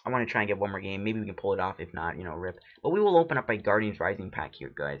 I want to try and get one more game. Maybe we can pull it off. If not, you know, rip. But we will open up a Guardian's Rising pack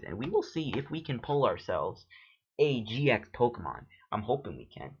here, guys, and we will see if we can pull ourselves a GX Pokemon. I'm hoping we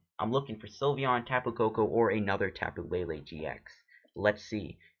can. I'm looking for Sylveon, Tapu Koko, or another Tapu Lele-GX. Let's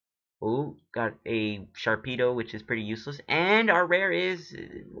see. Ooh, got a Sharpedo, which is pretty useless. And our rare is,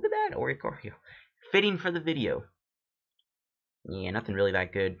 look at that, Oricorio. Fitting for the video. Yeah, nothing really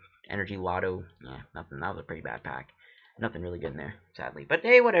that good. Energy Lotto, yeah, nothing. That was a pretty bad pack. Nothing really good in there, sadly. But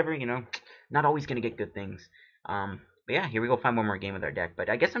hey, whatever, you know. Not always going to get good things. But yeah, here we go, find one more game with our deck. But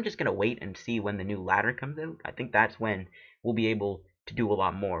I guess I'm just going to wait and see when the new ladder comes out. I think that's when we'll be able to do a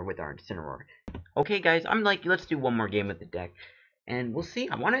lot more with our Incineroar. Okay, guys, I'm like, let's do one more game with the deck. And we'll see.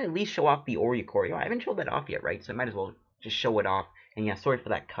 I want to at least show off the Oricorio. I haven't showed that off yet, right? So I might as well just show it off. And yeah, sorry for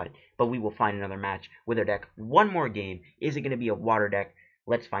that cut. But we will find another match with our deck. One more game. Is it going to be a water deck?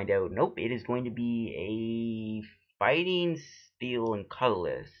 Let's find out. Nope, it is going to be a Fighting Steel and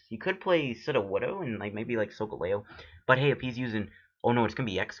Colorless. You could play Sudowoodo and like maybe like Solgaleo. But hey, if he's using... Oh no, it's going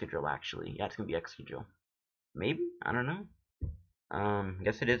to be Excadrill actually. Yeah, it's going to be Excadrill. Maybe? I don't know. I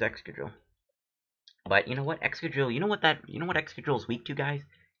guess it is Excadrill. But you know what, Excadrill, you know what Excadrill is weak to, guys?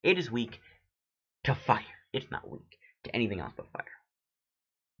 It is weak to fire. It's not weak to anything else but fire.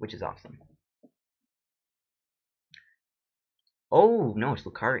 Which is awesome. Oh, no, it's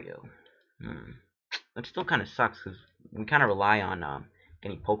Lucario. That still kind of sucks, because we kind of rely on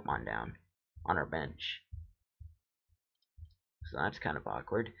getting Pokemon down on our bench. So that's kind of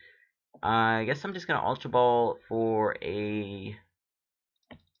awkward. I guess I'm just going to Ultra Ball for a...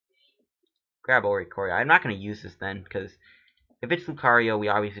 Grab Oricorio. I'm not going to use this then, because if it's Lucario, we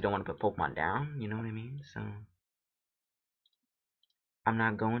obviously don't want to put Pokemon down. You know what I mean? So I'm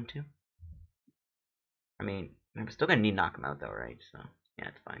not going to. I mean, I'm still going to need to knock him out, though, right? So, yeah,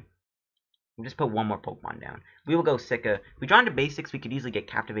 it's fine. We'll just put one more Pokemon down. We will go Sika. If we draw into basics, we could easily get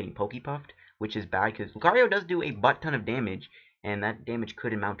Captivating Pokepuffed, which is bad, because Lucario does do a butt ton of damage, and that damage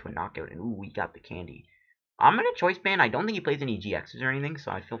could amount to a knockout, and ooh, we got the candy. I'm going to Choice Band. I don't think he plays any GXs or anything, so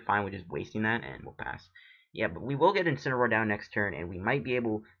I feel fine with just wasting that, and we'll pass. Yeah, but we will get Incineroar down next turn, and we might be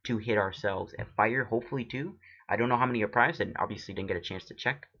able to hit ourselves a Fire, hopefully, too. I don't know how many are prized, and obviously didn't get a chance to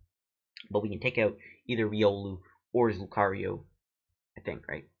check. But we can take out either Riolu or Lucario, I think,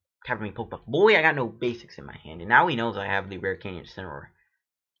 right? Captivating Pokepuff. Boy, I got no basics in my hand, and now he knows I have the Rare Candy Incineroar.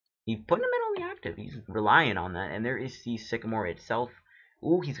 He's putting him in on the active. He's relying on that, and there is the Sycamore itself.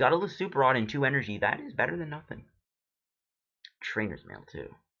 Ooh, he's got a little Super Rod and 2 energy. That is better than nothing. Trainer's Mail, too.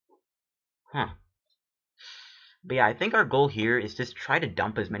 Huh. But yeah, I think our goal here is just try to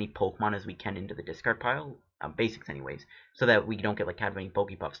dump as many Pokemon as we can into the discard pile. Basics anyways, so that we don't get like Captivating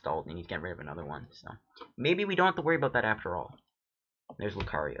Pokepuff stalled and he's getting rid of another one. So maybe we don't have to worry about that after all. There's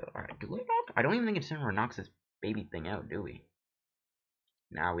Lucario. Alright, do we knock? I don't even think Incineroar knocks this baby thing out, do we?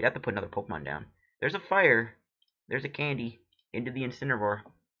 Nah, we'd have to put another Pokemon down. There's a Fire. There's a Candy. Into the Incineroar.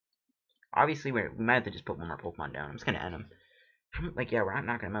 Obviously, we might have to just put one more Pokemon down. I'm just gonna end him. Like, yeah, we're not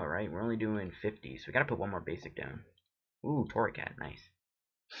knocking him out, right? We're only doing 50, so we gotta put one more basic down. Ooh, Torracat, nice.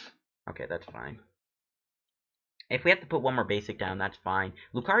 Okay, that's fine. If we have to put one more basic down, that's fine.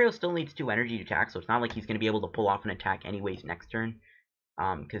 Lucario still needs 2 energy to attack, so it's not like he's going to be able to pull off an attack anyways next turn.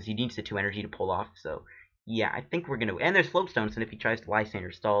 Because he needs the 2 energy to pull off, so yeah, I think we're going to... And there's Floatstones, and if he tries to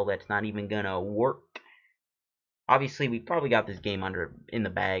Lysandre stall, that's not even going to work. Obviously, we probably got this game in the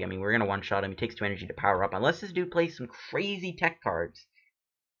bag. I mean, we're going to one-shot him. He takes 2 energy to power up. Unless this dude plays some crazy tech cards,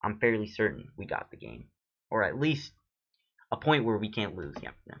 I'm fairly certain we got the game. Or at least a point where we can't lose.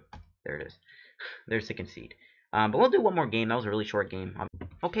 Yep, yeah, there it is. There's the concede. But we'll do one more game. That was a really short game.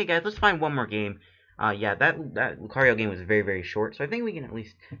 Okay, guys, let's find one more game. Yeah, that Lucario game was very, very short, so I think we can at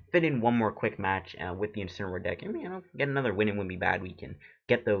least fit in one more quick match with the Incineroar deck. And, you know, get another win. It wouldn't be bad. We can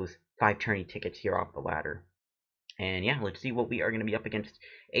get those 5 tourney tickets here off the ladder. And, yeah, let's see what we are going to be up against.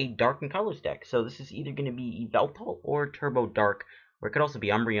 A Dark and Colors deck. So this is either going to be Yveltal or Turbo Dark. Or it could also be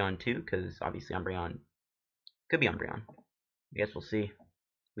Umbreon, too, because obviously Umbreon could be Umbreon. I guess we'll see.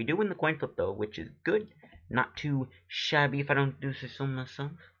 We do win the coin flip, though, which is good. Not too shabby, if I don't do so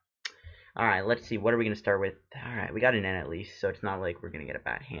myself. Alright, let's see. What are we going to start with? Alright, we got an N at least, so it's not like we're going to get a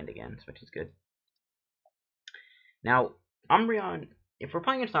bad hand again, which is good. Now, Umbreon, if we're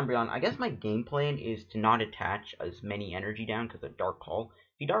playing against Umbreon, I guess my game plan is to not attach as many energy down because of Dark Call.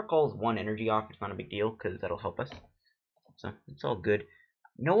 If he Dark Calls 1 energy off, it's not a big deal because that'll help us. So, it's all good.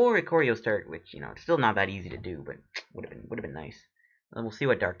 No Oricorio start, which, you know, it's still not that easy to do, but would have been nice. And we'll see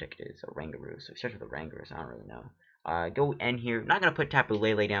what Dark Deck it is. So Rangaroo. So it starts with a Rangaroo, I don't really know. Go N here. Not going to put Tapu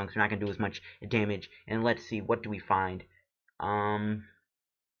Lele down because we're not going to do as much damage. And let's see, what do we find? We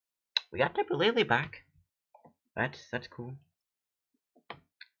got Tapu Lele back. That's cool.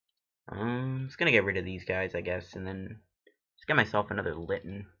 Just going to get rid of these guys, I guess. And then just get myself another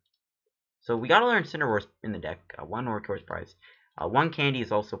Litten. So we got all our Incineroars in the deck. 1 Oricorio is prized. 1 Candy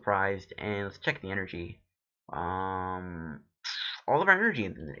is also prized. And let's check the energy. All of our energy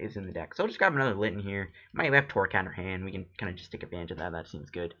is in the deck. So I'll just grab another Litten here. Might have Torracat in our hand. We can kind of just take advantage of that. That seems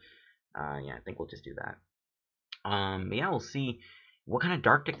good. Yeah, I think we'll just do that. But yeah, we'll see what kind of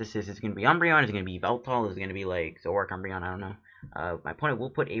Dark Deck this is. Is it going to be Umbreon? Is it going to be Yveltal? Is it going to be like Zoroark Umbreon? I don't know. My opponent will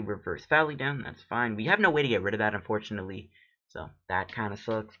put a Reverse Valley down. That's fine. We have no way to get rid of that, unfortunately. So that kind of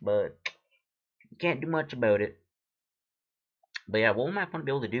sucks, but you can't do much about it. But yeah, what will my opponent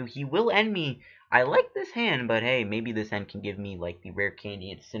be able to do? He will end me. I like this hand, but hey, maybe this hand can give me like the Rare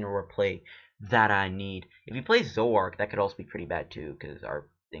Candy Incineroar play that I need. If he plays Zoroark, that could also be pretty bad too, because our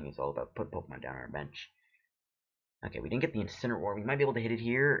thing is all about putting Pokemon down on our bench. Okay, we didn't get the Incineroar. We might be able to hit it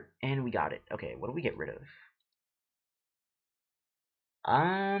here, and we got it. Okay, what do we get rid of?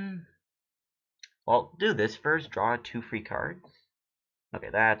 Well, do this first. Draw 2 free cards. Okay,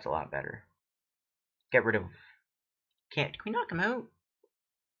 that's a lot better. Get rid of... Can we knock him out?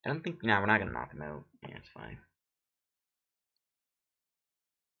 I don't think... No, we're not going to knock him out. Yeah, it's fine.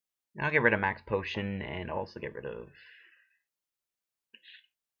 I'll get rid of Max Potion and also get rid of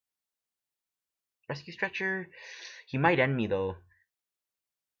Rescue Stretcher. He might end me though.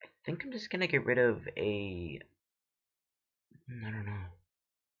 I think I'm just gonna get rid of a... I don't know.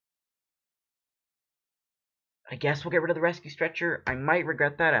 I guess we'll get rid of the Rescue Stretcher. I might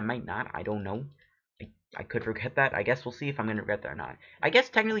regret that. I might not. I don't know. I could regret that. I guess we'll see if I'm going to regret that or not. I guess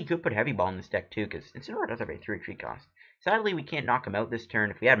technically you could put Heavy Ball in this deck too, because Incineroar does have a 3 retreat cost. Sadly, we can't knock him out this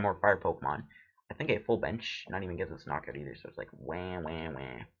turn. If we had more Fire Pokemon, I think a full bench not even gives us knockout either, so it's like wah wah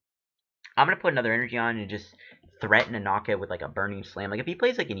wah. I'm gonna put another energy on and just threaten a knockout with like a burning slam. Like if he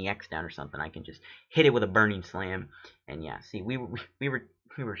plays like an EX down or something, I can just hit it with a burning slam. And yeah, see, we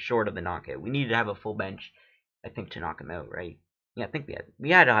were short of the knockout. We needed to have a full bench, I think, to knock him out, right? Yeah, I think we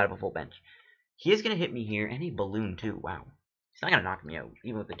had to have a full bench. He is gonna hit me here, and a balloon too. Wow, he's not gonna knock me out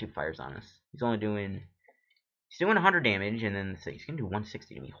even with the 2 fires on us. He's doing 100 damage, and then he's gonna do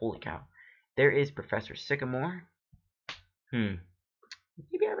 160 to me. Holy cow! There is Professor Sycamore.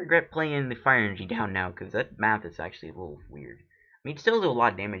 Maybe I regret playing the fire energy down now, because that math is actually a little weird. I mean, still do a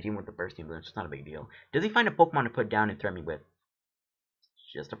lot of damage even with the bursting balloons. It's not a big deal. Does he find a Pokemon to put down and threaten me with?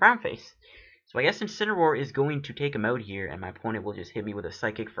 It's just a brown face. So I guess Incineroar is going to take him out here, and my opponent will just hit me with a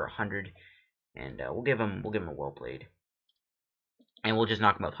Psychic for 100, and we'll give him a well played. And we'll just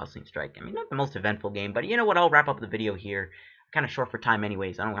knock him out with Hustling Strike. I mean, not the most eventful game, but you know what? I'll wrap up the video here. I'm kind of short for time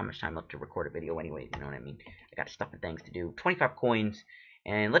anyways. I don't have much time left to record a video anyways, you know what I mean? I got stuff and things to do. 25 coins.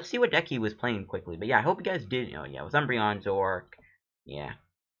 And let's see what deck he was playing quickly. But yeah, I hope you guys did. Oh yeah, it was Umbreon, Zoroark. Yeah.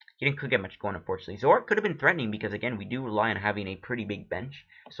 He didn't get much going, unfortunately. Zoroark could have been threatening because, again, we do rely on having a pretty big bench.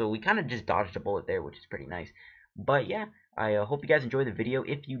 So we kind of just dodged a bullet there, which is pretty nice. But yeah, I hope you guys enjoyed the video.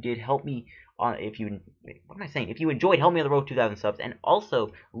 If you did, help me if you enjoyed, help me on the road to 2,000 subs. And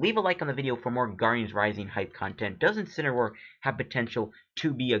also, leave a like on the video for more Guardians Rising hype content. Does Incineroar have potential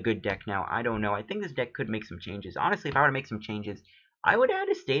to be a good deck now? I don't know. I think this deck could make some changes. Honestly, if I were to make some changes, I would add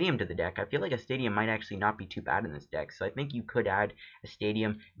a stadium to the deck. I feel like a stadium might actually not be too bad in this deck. So I think you could add a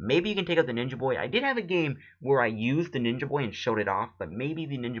stadium. Maybe you can take out the Ninja Boy. I did have a game where I used the Ninja Boy and showed it off, but maybe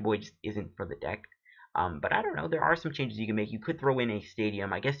the Ninja Boy just isn't for the deck. But I don't know. There are some changes you can make. You could throw in a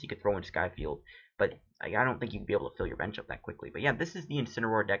stadium. I guess you could throw in Skyfield. But I don't think you'd be able to fill your bench up that quickly. But yeah, this is the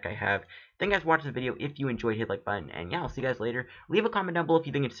Incineroar deck I have. Thank you guys for watching the video. If you enjoyed, hit like button. And yeah, I'll see you guys later. Leave a comment down below if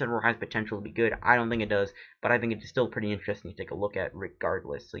you think Incineroar has potential to be good. I don't think it does. But I think it's still pretty interesting to take a look at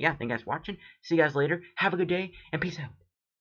regardless. So yeah, thank you guys for watching. See you guys later. Have a good day. And peace out.